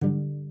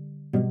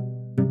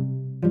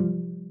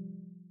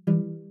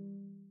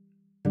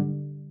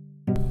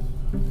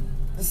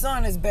The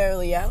sun is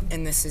barely out,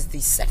 and this is the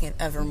second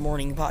ever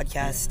morning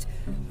podcast.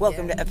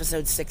 Welcome to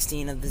episode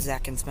 16 of the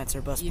Zach and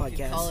Spencer Bus Podcast. You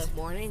could call it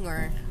morning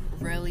or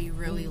really,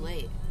 really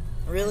late.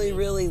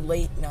 Really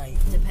late night.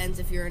 Depends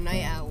if you're a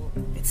night owl.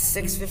 It's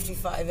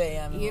 6:55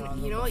 a.m.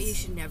 You know what you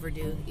should never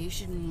do? You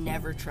should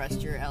never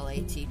trust your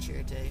LA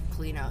teacher to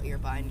clean out your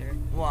binder.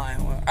 Why?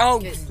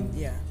 Oh,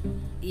 yeah.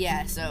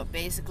 Yeah, so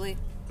basically,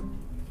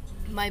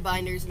 my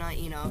binder's not,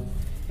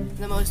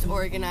 the most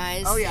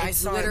organized. Oh, yeah,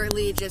 it's I saw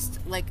literally just,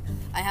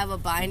 I have a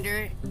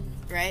binder,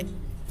 right,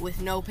 with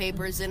no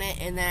papers in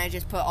it, and then I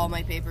just put all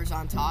my papers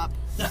on top.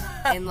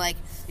 And,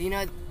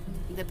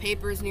 the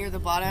papers near the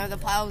bottom of the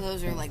pile,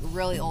 those are,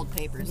 really old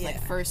papers,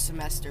 first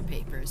semester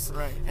papers.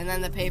 Right. And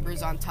then the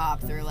papers on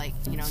top, they're,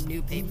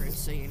 new papers,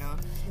 so,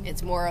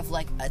 it's more of,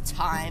 a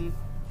time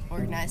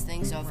organized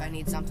thing, so if I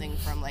need something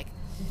from,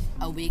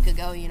 a week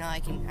ago, I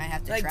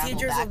have to travel back.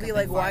 Teachers will be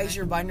like, why is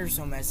your binder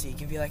so messy? You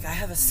can be like, I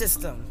have a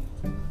system.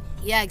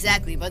 Yeah,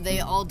 exactly, but they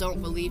all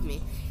don't believe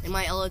me. And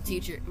my LA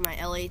teacher,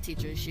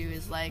 she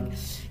was like,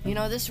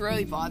 this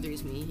really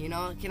bothers me,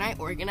 can I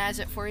organize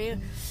it for you?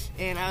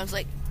 And I was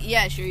like,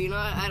 yeah, sure,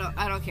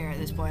 I don't care at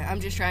this point.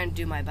 I'm just trying to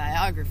do my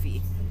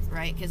biography,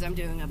 right? Because I'm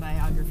doing a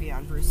biography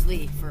on Bruce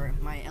Lee for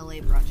my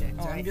LA project,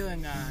 right? I'm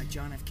doing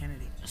John F.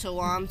 Kennedy. So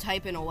while I'm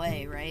typing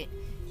away, right,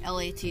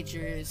 LA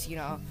teachers,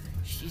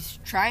 she's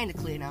trying to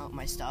clean out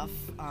my stuff,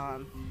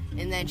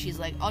 and then she's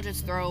like, I'll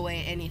just throw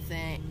away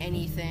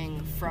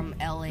anything from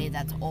LA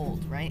that's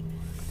old, right?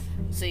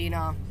 So,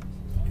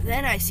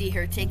 then I see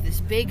her take this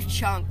big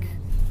chunk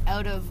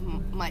out of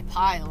my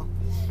pile,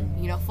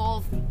 full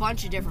of a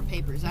bunch of different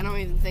papers. I don't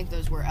even think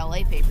those were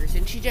LA papers,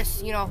 and she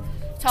just,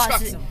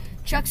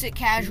 chucks it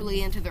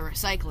casually into the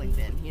recycling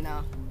bin,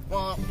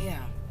 Well,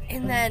 yeah.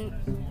 And then,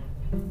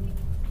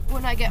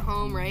 when I get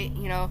home, right,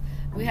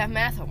 we have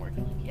math homework,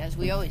 as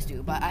we always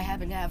do, but I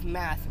happen to have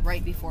math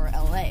right before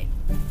LA,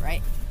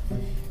 right?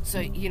 So,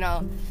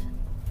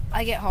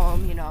 I get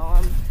home,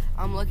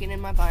 I'm looking in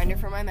my binder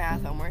for my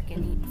math homework,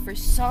 and for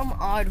some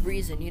odd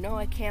reason,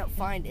 I can't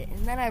find it.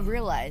 And then I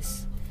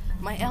realize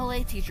my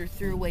LA teacher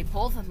threw away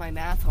both of my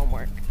math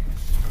homework,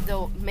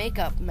 the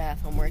makeup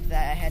math homework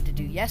that I had to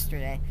do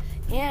yesterday,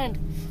 and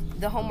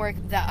the homework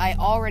that I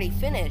already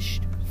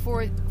finished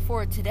for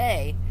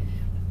today,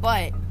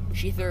 but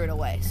she threw it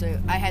away.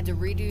 So I had to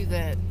redo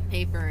the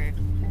paper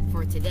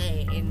for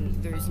today,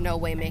 and there's no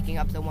way making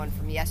up the one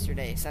from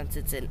yesterday since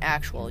it's an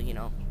actual,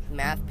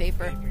 math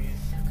paper.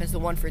 Because the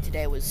one for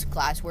today was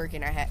classwork,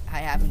 and I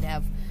happen to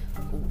have,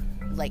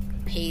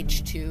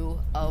 page 2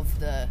 of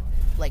the,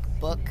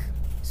 book,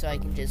 so I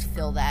can just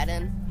fill that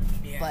in.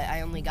 Yeah. But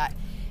I only got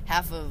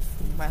half of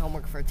my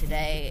homework for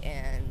today,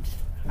 and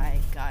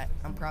I'm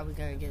probably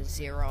going to get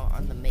 0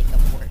 on the makeup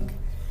work.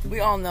 We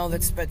all know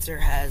that Spencer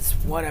has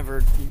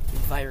whatever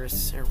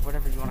virus, or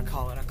whatever you want to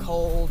call it, a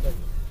cold, a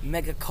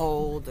mega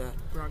cold, a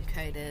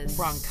bronchitis,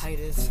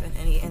 and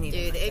anything.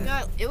 Dude,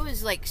 it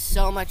was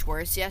so much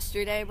worse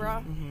yesterday,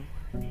 bro. Mm-hmm.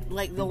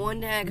 The one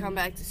day I come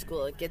back to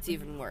school, it gets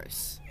even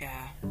worse.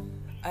 Yeah.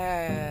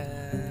 I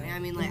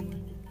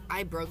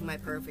broke my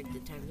perfect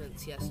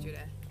attendance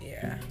yesterday.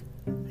 Yeah.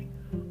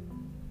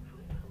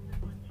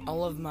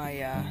 All of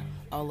my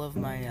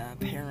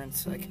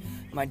parents,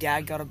 my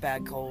dad got a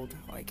bad cold,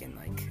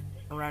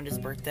 around his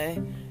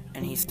birthday,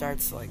 and he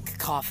starts,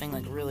 coughing,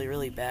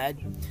 really bad.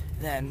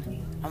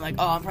 Then I'm like,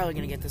 oh, I'm probably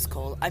gonna get this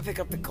cold. I pick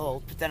up the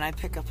cold, but then I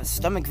pick up a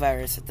stomach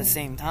virus at the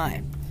same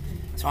time.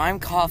 So I'm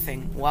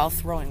coughing while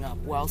throwing up,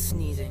 while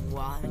sneezing,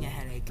 while having a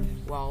headache,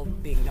 while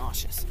being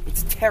nauseous.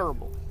 It's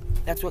terrible.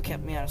 That's what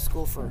kept me out of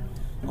school for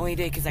only a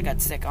day, because I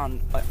got sick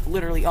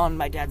literally on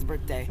my dad's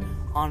birthday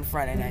on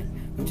Friday night,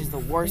 which is the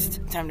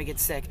worst time to get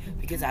sick,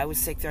 because I was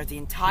sick throughout the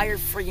entire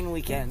friggin'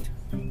 weekend.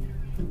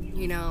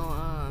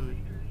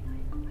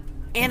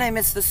 And I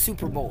missed the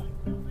Super Bowl.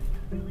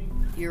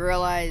 You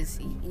realize,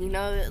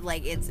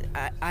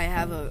 I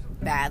have a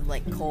bad,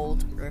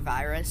 cold or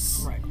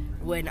virus. Right.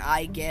 When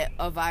I get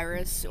a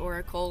virus or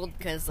a cold,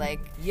 because,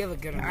 you have a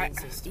good immune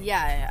system.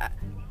 Yeah,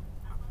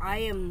 I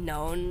am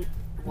known,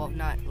 well,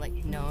 not,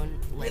 known,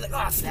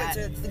 that,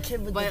 it's the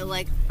kid with but,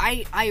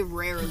 I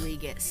rarely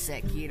get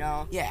sick,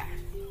 Yeah.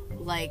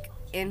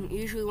 And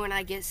usually when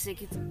I get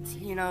sick, it's,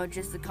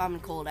 just the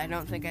common cold. I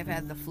don't think I've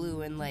had the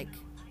flu in,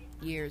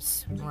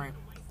 years.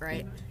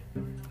 Right?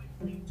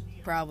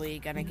 Probably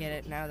gonna get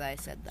it now that I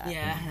said that.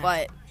 Yeah.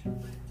 But,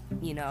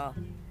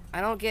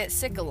 I don't get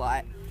sick a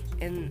lot.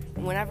 And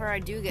whenever I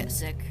do get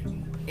sick,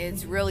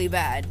 it's really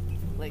bad.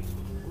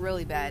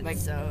 Really bad.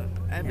 So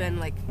I've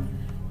been,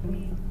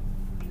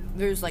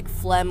 there's,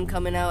 phlegm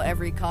coming out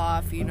every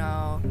cough,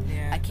 Yeah.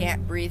 I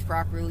can't breathe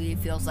properly. It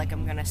feels like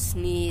I'm gonna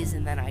sneeze,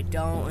 and then I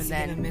don't. And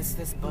then gonna miss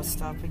this bus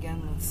stop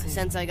again? Let's see.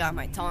 Since I got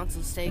my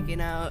tonsils taken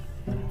out,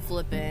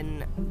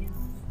 flipping,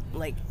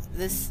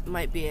 this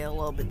might be a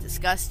little bit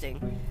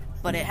disgusting,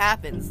 but it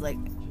happens.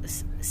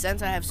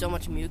 Since I have so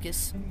much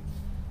mucus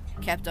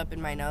kept up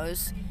in my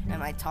nose, and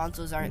my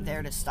tonsils aren't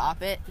there to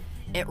stop it,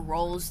 it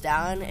rolls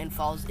down and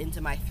falls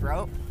into my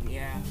throat.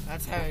 Yeah,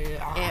 that's how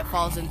and it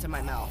falls into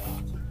my mouth.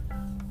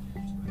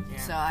 Yeah.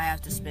 So I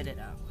have to spit it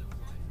out.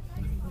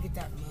 at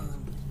that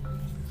moon.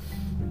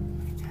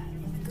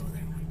 Go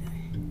there one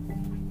day.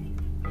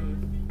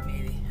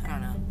 Maybe. I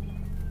don't know.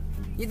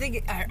 You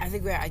think? I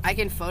think I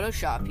can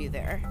Photoshop you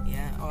there.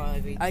 Yeah. Or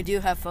I do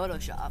have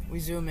Photoshop. we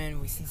zoom in.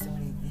 We see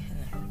somebody.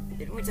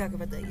 Didn't we talk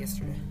about that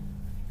yesterday?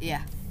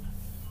 Yeah.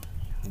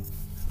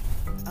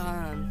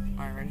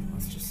 Alright, ready?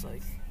 Let's just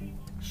like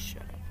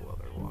shut up while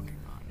they're walking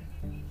on.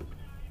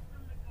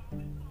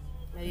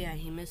 Oh yeah,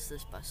 he missed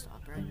this bus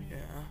stop, right? Yeah.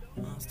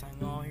 Last time.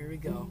 Oh, here we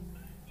go.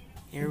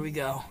 Here we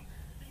go.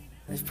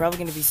 There's probably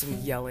gonna be some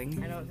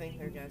yelling. I don't think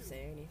they're gonna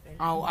say anything.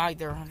 Oh,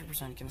 they're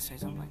 100% gonna say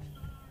something.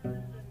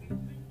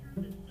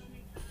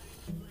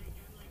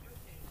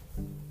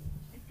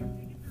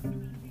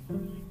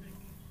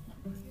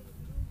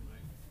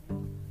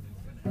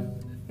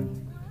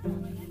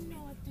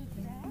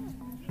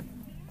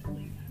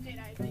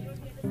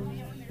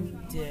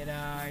 Did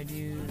I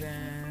do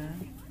that?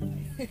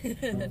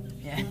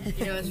 Yeah.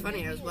 You know, it's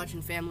funny. I was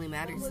watching Family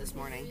Matters this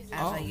morning,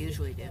 as I Oh.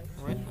 usually do.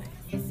 Really?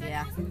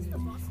 Yeah.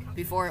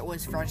 Before it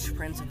was Fresh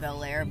Prince of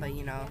Bel-Air, but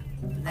you know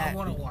I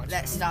wanna watch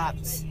that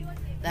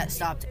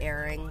stopped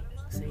airing.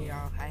 So you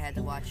know I had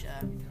to watch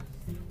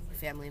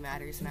Family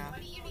Matters now.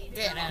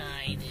 Did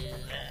I do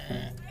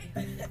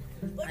that?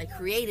 I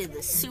created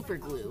the super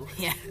glue.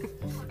 Yeah.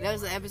 That was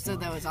the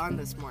episode that was on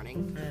this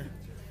morning.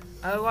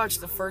 I watched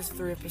the first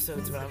 3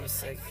 episodes when I was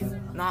sick.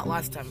 Not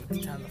last time, but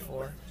the time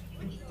before.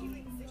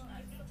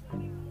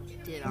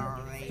 Did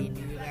I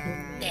do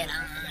that? Did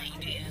I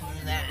do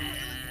that?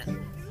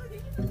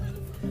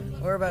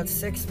 We're about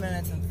 6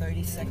 minutes and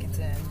 30 seconds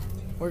in.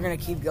 We're gonna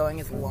keep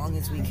going as long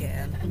as we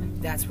can.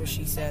 That's what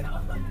she said.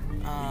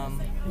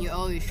 You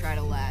always try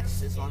to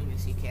last as long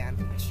as you can.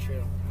 It's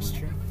true. It's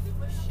true.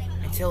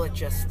 Until it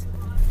just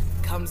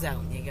comes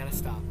out and you gotta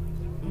stop.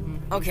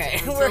 Mm-hmm.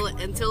 Okay.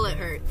 Until it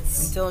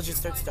hurts. Until it just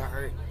starts to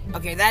hurt.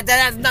 Okay, that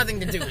has nothing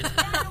to do with it.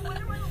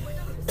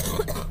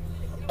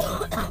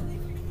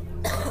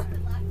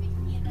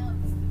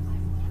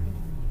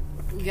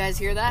 You guys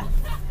hear that?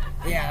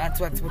 Yeah, that's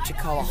what you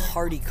call a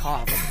hearty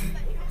cough.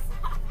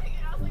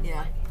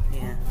 Yeah.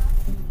 Yeah.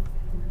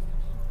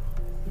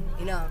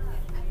 You know,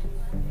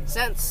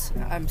 since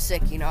I'm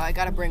sick, you know, I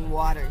gotta bring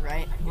water,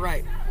 right?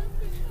 Right.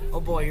 Oh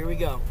boy, here we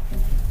go.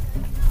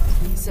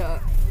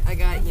 So I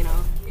got, you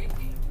know,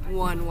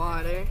 1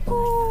 water,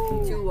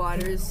 2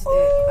 waters.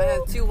 I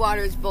have 2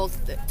 waters, both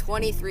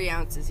 23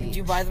 ounces each. Did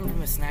you buy them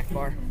from a snack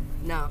bar?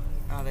 No,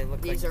 Oh, they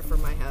look these like... are for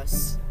my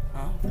house.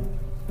 Oh.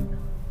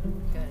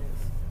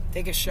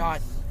 Take a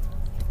shot.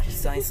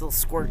 Just a nice little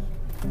squirt.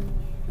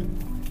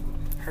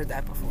 Heard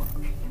that before.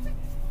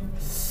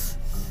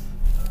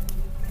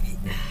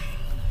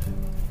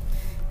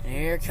 And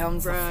here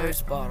comes the Right.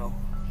 first bottle.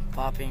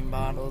 Popping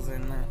bottles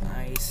in the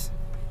ice.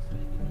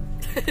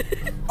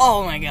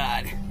 Oh my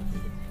god.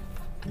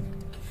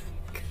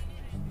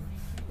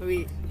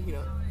 We, you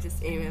know,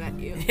 just aim it at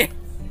you.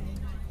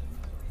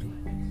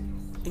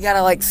 You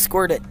gotta like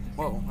squirt it.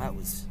 Whoa, that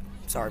was...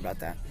 Sorry about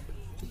that.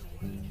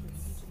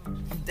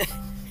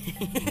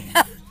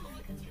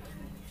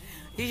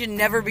 You should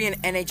never be an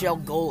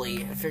NHL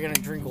goalie if you're gonna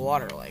drink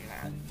water like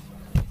that.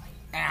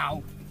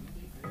 Ow.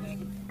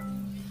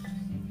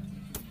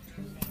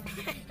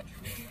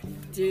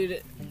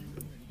 Dude,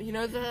 you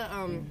know the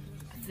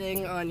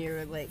thing on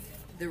your, like,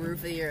 the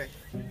roof of your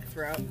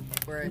throat?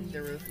 Where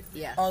the roof,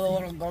 yeah. Oh, the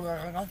little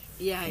go.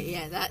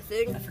 Yeah, that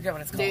thing. I forget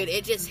what it's called. Dude,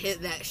 it just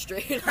hit that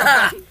straight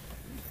on.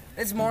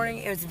 This morning,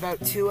 it was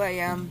about 2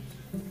 a.m.,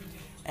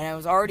 and I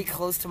was already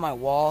close to my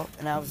wall,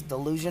 and I was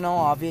delusional,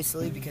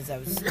 obviously, because I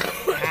was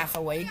half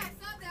awake.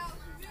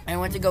 I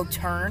went to go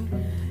turn,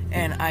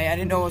 and I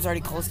didn't know I was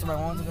already close to my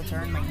wall. I went to go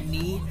turn, my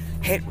knee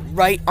hit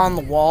right on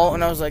the wall,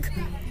 and I was like,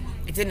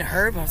 it didn't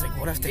hurt, but I was like,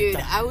 what if they... Dude,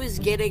 I was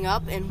getting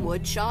up in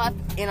woodshop,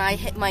 and I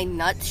hit my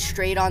nut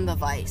straight on the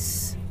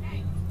vise.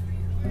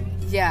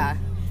 Yeah.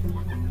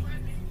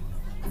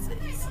 Did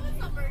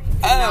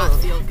not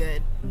feel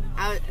good.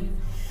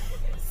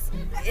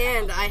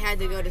 And I had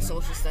to go to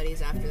social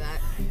studies after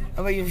that.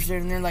 How about you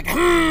sitting there like,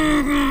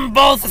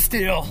 balls of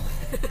steel?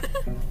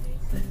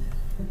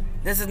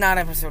 This is not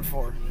episode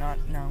 4. No.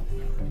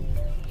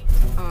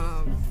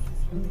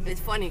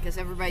 It's funny because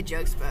everybody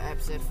jokes about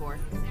episode 4.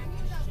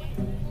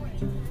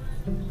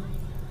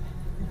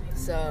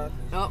 So,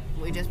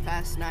 we just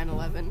passed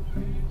 9/11.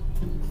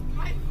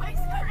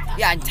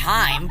 Yeah, in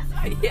time.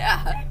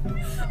 Yeah,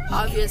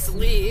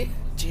 obviously.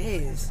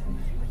 Jeez.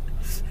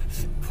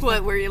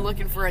 What, were you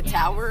looking for a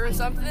tower or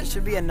something? There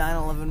should be a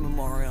 9/11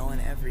 memorial in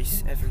every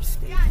state.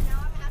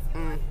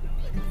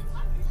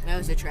 That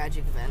was a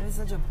tragic It event. was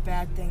such a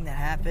bad thing that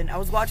happened. I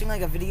was watching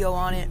like a video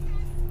on it.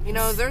 You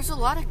know, there's a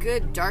lot of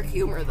good dark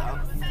humor, though.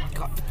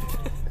 God.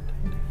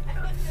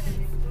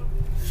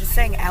 Just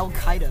saying Al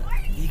Qaeda.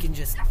 You can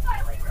just...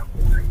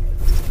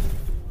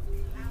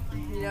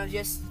 You know,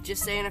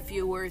 just saying a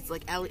few words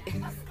like Aliyak.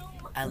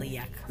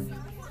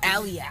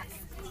 Aliyah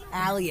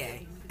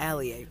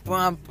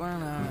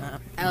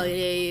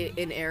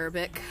in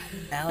Arabic.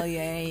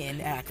 Aliyah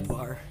and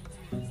Akbar.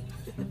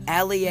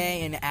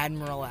 Aliyah and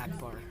Admiral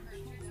Akbar.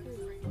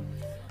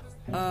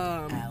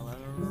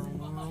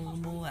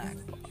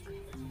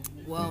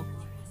 Well,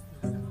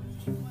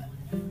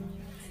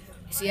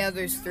 see how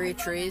there's 3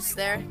 trees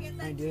there?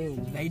 I do.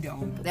 They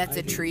don't. That's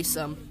a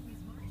treesome.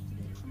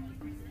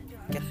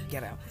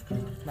 Get out.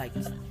 Like,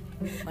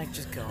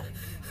 just go.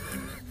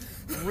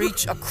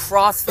 Reach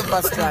across the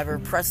bus driver,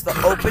 press the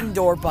open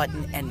door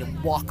button,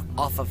 and walk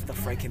off of the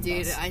freaking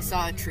Dude, bus. I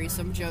saw a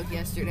treesome joke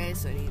yesterday,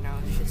 so you know,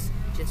 it's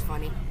just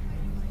funny.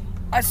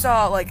 I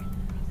saw like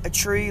a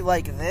tree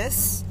like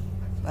this,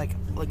 like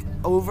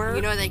over.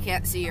 You know they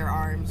can't see your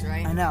arms,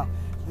 right? I know.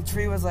 The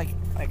tree was like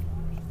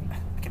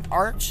an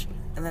arch,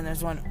 and then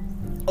there's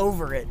one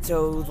over it,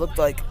 so it looked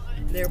like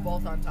They're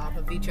both on top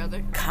of each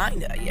other.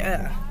 kinda,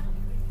 yeah.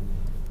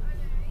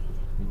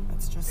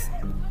 That's just.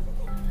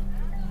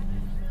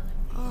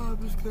 Oh,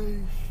 I'm just gonna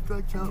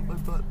stretch out my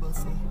butt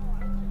muscle.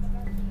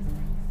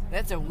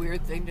 That's a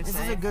weird thing to This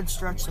say. is a good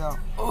stretch, though.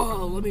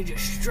 Oh, let me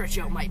just stretch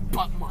out my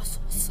butt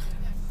muscles.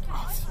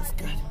 Oh, this feels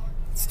good.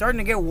 It's starting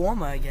to get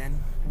warmer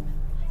again.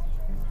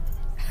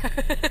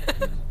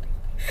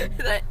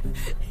 that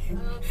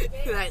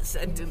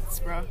sentence,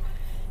 bro.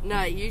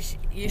 No, you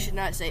should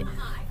not say,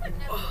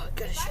 oh,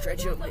 gotta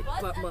stretch out my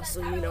butt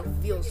muscle, you know,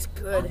 feels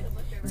good.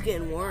 It's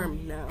getting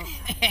warm now.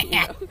 You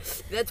know?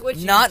 That's what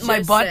you Not just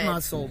my butt said.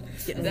 muscle.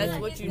 That's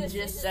what you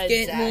just said,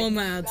 Get Zach.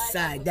 warmer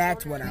outside.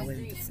 That's what I was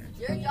saying.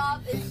 Your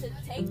job is to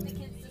take the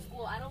kids to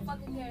school. I don't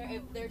fucking care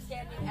if they're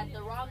standing at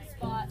the wrong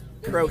spot.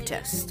 They're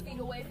Protest. standing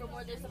 2 feet away from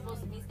where they're supposed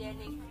to be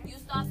standing. You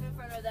stop in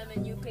front of them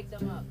and you pick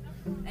them up.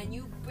 And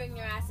you bring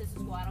their asses to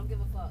school. I don't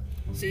give a fuck.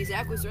 See,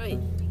 Zach was right.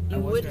 I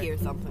You was would right. hear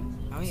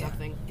something. Oh, yeah.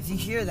 Something. If you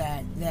hear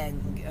that,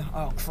 then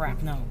oh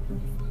crap, no.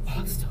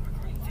 Oh, it's still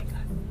recording. Thank God.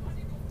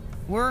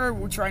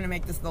 We're trying to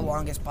make this the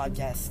longest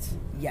podcast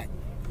yet,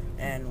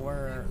 and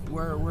we're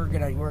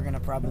gonna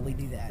probably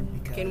do that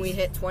because Can we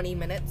hit 20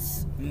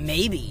 minutes?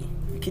 maybe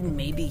we can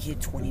maybe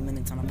hit 20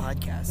 minutes on a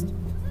podcast.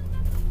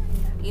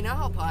 You know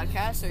how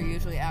podcasts are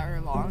usually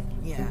hour long?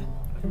 Yeah.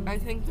 I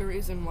think the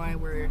reason why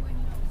we're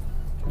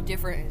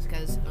different is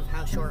because of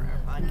how short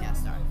our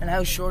podcasts are. And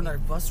how short our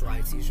bus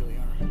rides usually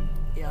are.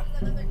 Yeah.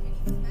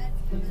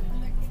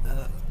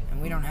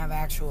 And we don't have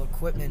actual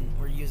equipment.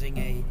 We're using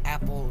a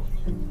Apple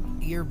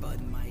earbud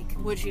mic.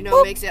 Which, you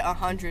know, makes it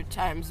 100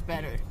 times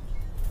better.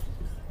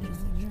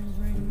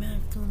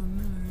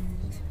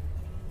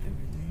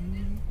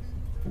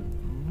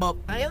 But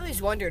I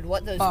always wondered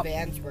what those Bop.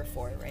 vans were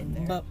for right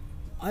there. But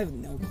I have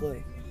no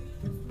clue.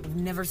 I've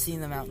never seen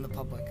them out in the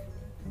public.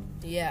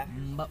 Yeah.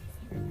 But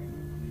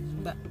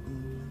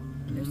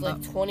There's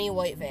like 20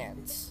 white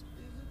vans.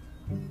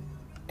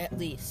 At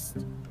least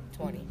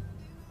 20.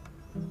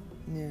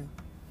 yeah.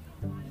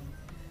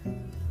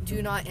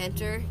 Do not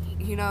enter.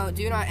 You know,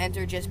 do not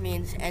enter just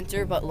means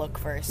enter but look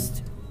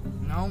first.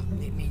 No,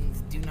 it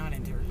means do not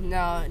enter.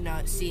 No,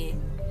 see,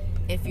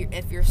 if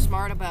you're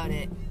smart about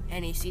it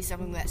and you see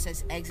something that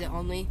says exit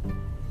only,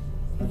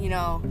 you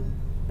know,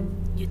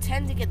 you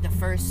tend to get the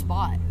first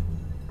spot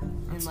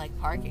in like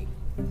parking.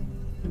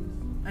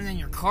 And then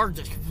your car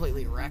just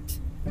completely wrecked.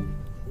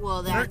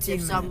 Well, that's 13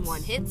 if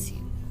someone minutes. hits you.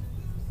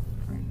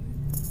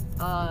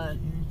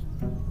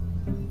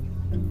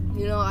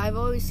 You know, I've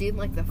always seen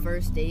like the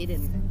first aid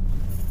and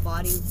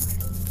body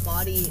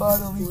Bodily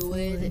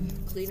fluid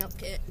cleanup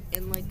kit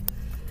in like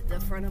the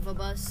front of a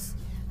bus,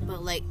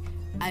 but like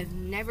I've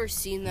never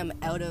seen them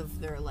out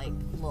of their like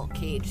little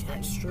cage thing.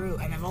 That's true.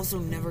 And I've also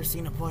never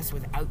seen a bus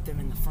without them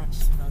in the front.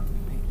 Just without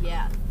them.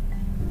 Yeah.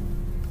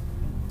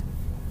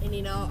 And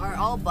you know, are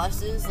all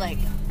buses like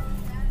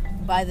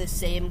by the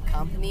same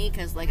company?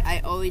 Because like I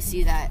always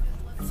see that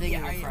thing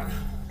in the front.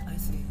 I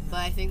see. But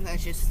I think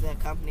that's just the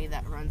company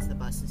that runs the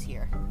buses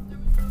here.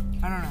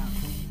 I don't know.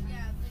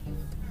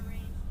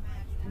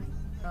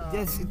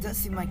 It does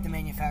seem like the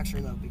manufacturer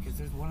though, because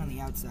there's one on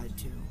the outside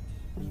too.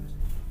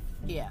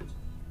 Yeah.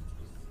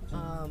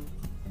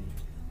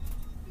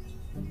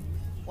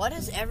 Why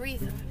does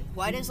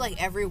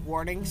like every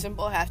warning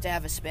symbol have to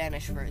have a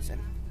Spanish version,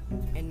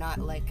 and not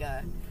like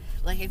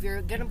if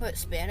you're gonna put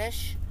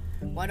Spanish,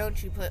 why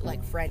don't you put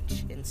like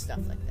French and stuff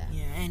like that?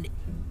 Yeah, and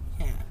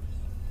yeah.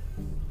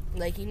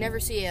 Like you never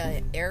see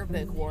a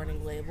Arabic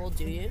warning label,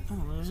 do you?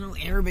 Oh, there's not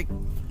a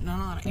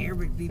lot of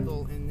Arabic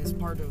people in this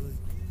part of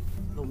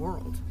the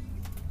world.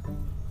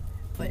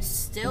 But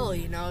still,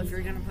 you know, if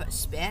you're gonna put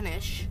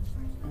Spanish,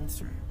 That's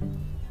true.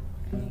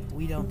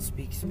 We don't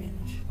speak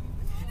Spanish.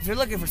 If you're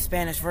looking for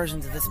Spanish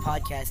versions of this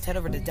podcast, head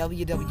over to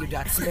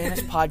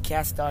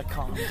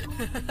www.spanishpodcast.com.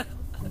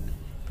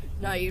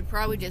 no, you'd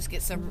probably just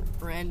get some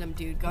random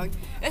dude going,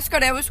 "Es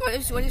queremos, what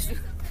is?"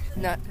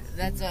 No,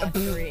 that's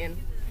Korean.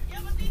 Yeah,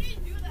 but they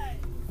didn't do that.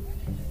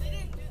 They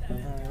didn't do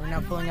that. We're now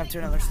pulling up to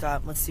another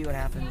stop. Let's see what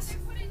happens.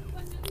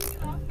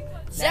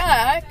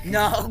 Zach!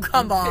 No,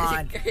 come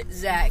on.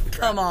 Zach, bro.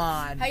 Come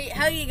on.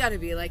 How you gotta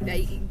be like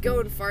that? You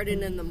go and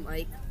farting in the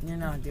mic. You're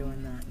not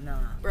doing that. Nah.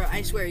 Bro,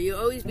 I swear, you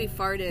always be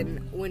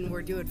farting when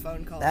we're doing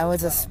phone calls. That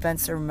was a as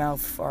Spencer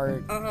mouth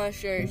fart. well.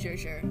 Sure.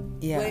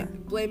 Yeah.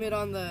 Blame it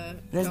on the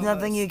There's co-host.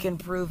 nothing you can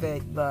prove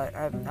it, but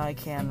I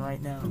can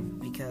right now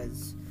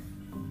because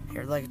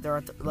Here, like,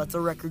 let the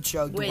record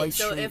show Wait, Dwight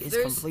so Schrute if is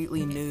there's-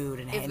 completely nude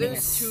and If handing there's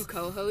us. two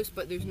co-hosts,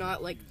 but there's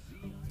not like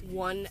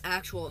one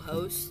actual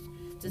host,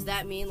 does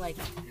that mean like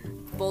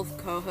both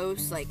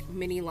co-hosts, like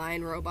mini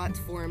lion robots,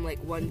 form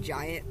like one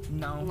giant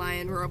No.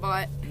 lion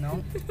robot?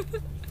 No.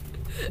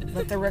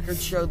 Let the record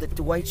show that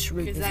Dwight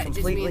Schrute 'Cause is that just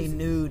completely means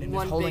nude and is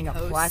one holding big a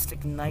host.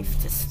 plastic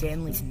knife to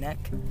Stanley's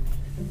neck.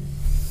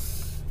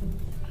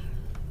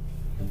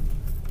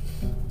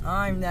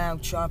 I'm now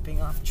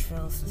chopping off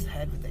Trillis'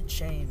 head with a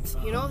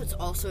chainsaw. You know what's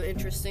also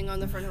interesting on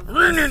the front of the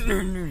bus?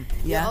 You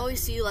Yeah.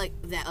 always see like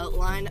the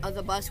outline of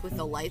the bus with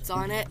the lights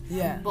on it.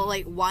 Yeah. But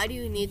like, why do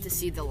you need to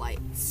see the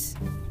lights?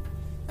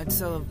 It's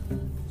so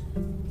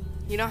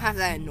You don't have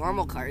that in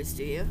normal cars,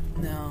 do you?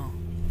 no.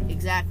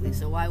 Exactly.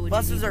 So why would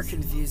Buses you are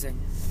confusing.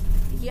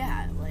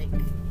 Yeah, like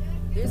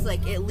there's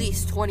like at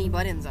least 20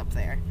 buttons up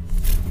there,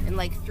 and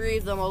like 3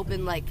 of them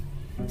open like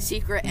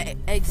secret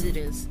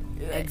exits.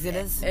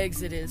 Exodus?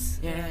 Exodus.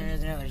 Yeah,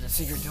 there's a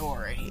secret door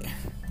right here.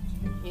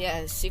 Yeah,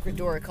 a secret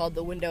door called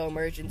the window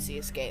emergency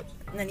escape.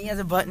 And then he has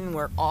a button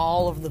where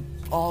all of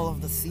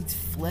the seats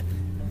flip.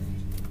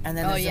 And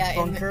then Oh there's yeah, a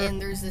bunker,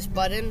 and there's this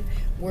button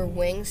where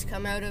wings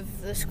come out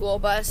of the school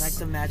bus. like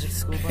the magic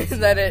school bus.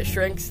 and then it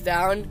shrinks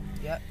down.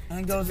 Yeah,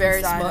 and goes very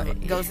inside. small.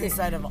 Goes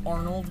inside of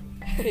Arnold.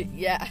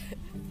 Yeah.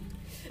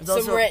 There's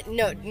also,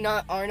 No,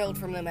 not Arnold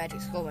from the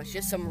Magic School Bus.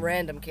 Just some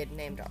random kid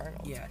named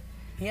Arnold. yeah,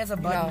 he has a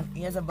button.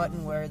 He has a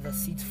button where the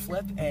seats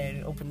flip and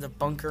it opens a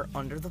bunker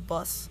under the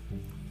bus.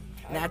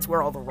 And that's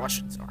where all the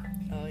Russians are.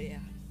 Oh yeah.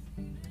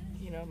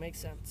 You know, makes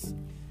sense.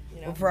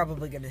 You know, We're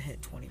probably gonna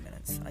hit 20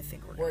 minutes. I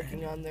think we're gonna working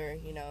hit. on their,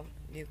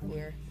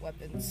 nuclear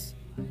weapons.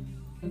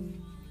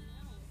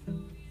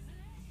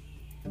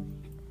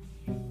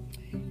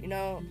 You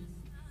know,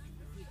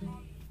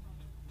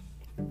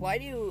 why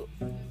do you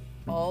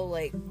all,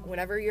 like,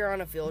 whenever you're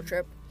on a field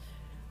trip,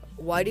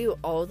 why do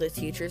all the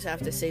teachers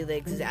have to say the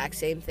exact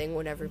same thing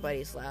when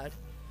everybody's loud?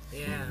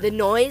 Yeah. The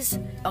noise,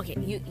 okay,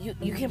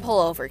 you can pull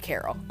over,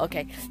 Carol,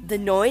 okay? The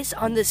noise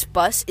on this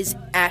bus is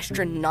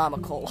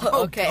astronomical,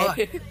 okay? God.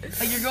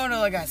 Like you're going to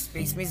like a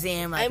space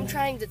museum. Like, I'm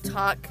trying to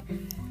talk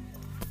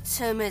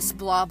to Miss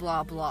blah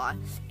blah blah,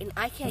 and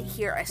I can't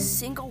hear a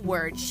single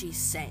word she's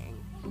saying.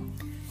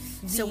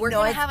 So we're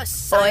gonna have a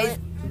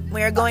silent.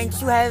 We're going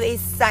to have a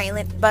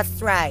silent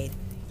bus ride,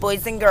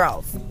 boys and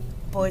girls.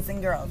 Boys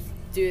and girls.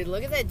 Dude,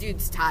 look at that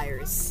dude's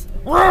tires.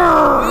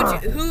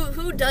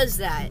 Who does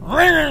that?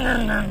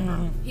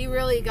 He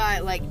really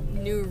got like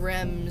new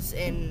rims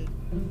and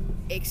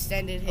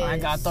extended his. I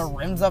got the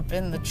rims up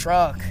in the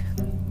truck.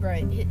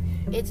 Right.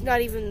 It's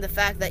not even the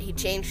fact that he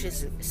changed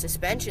his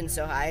suspension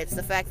so high. It's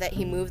the fact that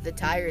he moved the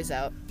tires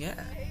out.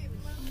 Yeah.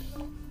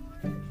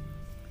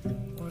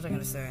 What was I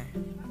gonna say?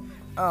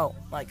 Oh,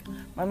 like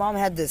my mom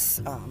had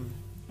this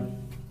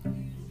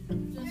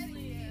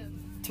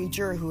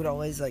teacher who would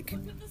always like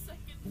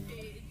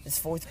this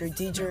 4th grade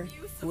teacher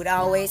who would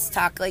always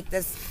talk like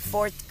this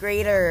 4th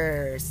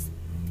graders.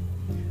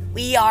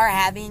 We are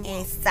having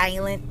a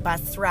silent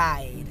bus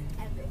ride.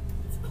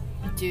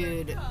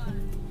 Dude.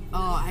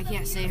 Oh, I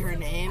can't say her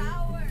name.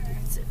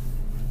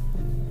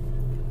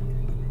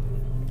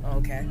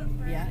 Okay.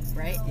 Yeah,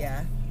 right?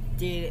 Yeah.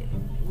 Dude,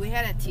 we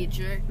had a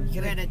teacher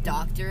who had a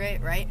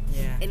doctorate, right?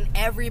 Yeah. And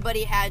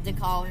everybody had to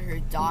call her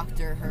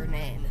doctor her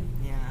name.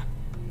 Yeah.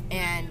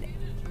 And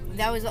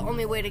that was the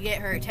only way to get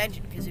her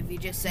attention, because if you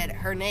just said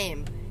her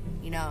name,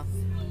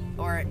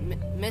 or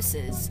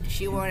Mrs.,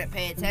 she wouldn't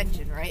pay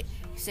attention, right?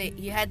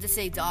 You had to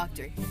say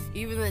doctor.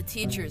 Even the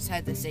teachers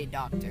had to say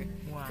doctor.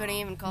 Wow. Couldn't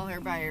even call her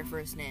by her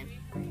first name.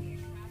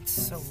 It's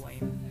so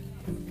lame.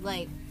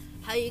 Like,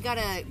 how you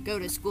gotta go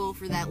to school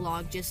for that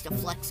long just to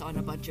flex on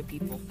a bunch of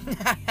people?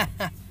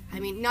 I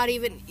mean, not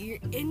even.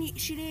 And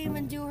she didn't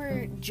even do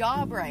her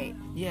job right.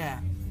 Yeah.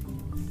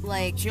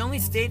 Like, She only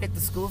stayed at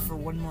the school for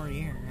 1 more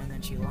year and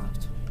then she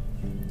left.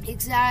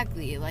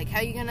 exactly. Like,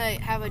 how you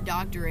gonna have a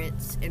doctorate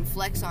and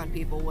flex on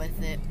people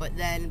with it, but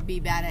then be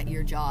bad at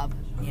your job?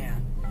 Yeah.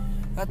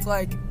 That's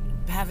like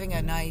having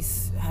a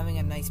nice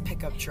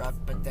pickup truck,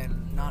 but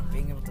then not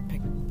being able to pick.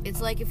 It's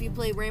like if you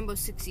play Rainbow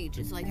Six Siege.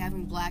 It's like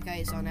having black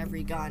ice on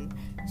every gun.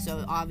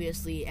 So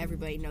obviously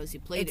everybody knows you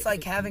played it. It's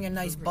like for- having a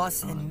nice for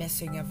bus really and long.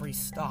 missing every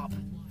stop.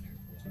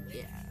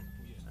 Yeah.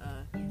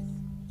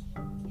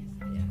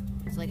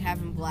 It's like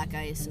having black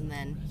ice and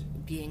then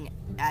being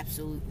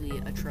absolutely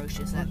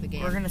atrocious at the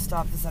game. We're gonna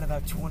stop this at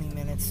about 20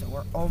 minutes, so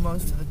we're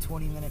almost to the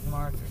 20-minute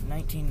mark. There's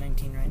 19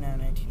 right now,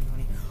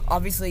 19:20.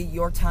 Obviously,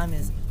 your time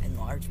is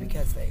enlarged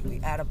because we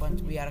add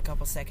a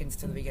couple seconds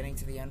to the beginning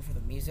to the end for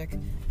the music.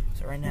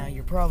 So right now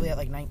you're probably at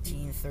like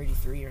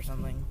 19:33 or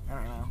something. I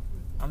don't know.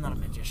 I'm not a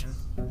magician.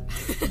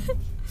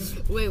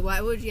 Wait, why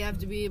would you have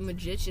to be a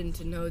magician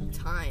to know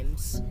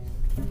times?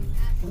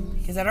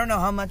 Because I don't know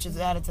how much is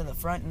added to the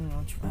front and how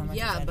much is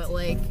Yeah, added but to-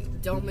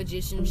 like, don't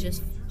magicians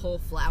just pull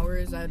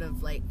flowers out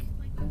of like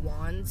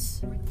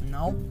wands?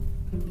 Nope.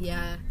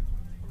 Yeah,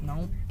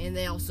 Nope. and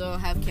they also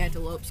have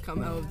cantaloupes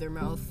come out of their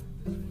mouth.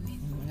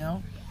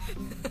 No.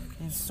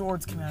 And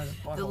swords come out of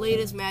the butthole. The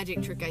latest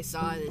magic trick I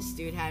saw, this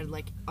dude had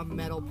like a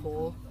metal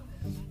pole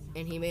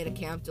and he made a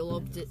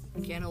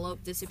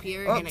cantaloupe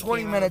disappear, Oh, and it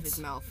 20 came minutes. out of his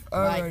mouth.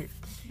 All But right.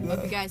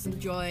 hope you guys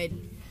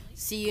enjoyed.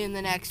 See you in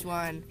the next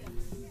one.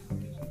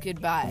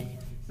 Goodbye.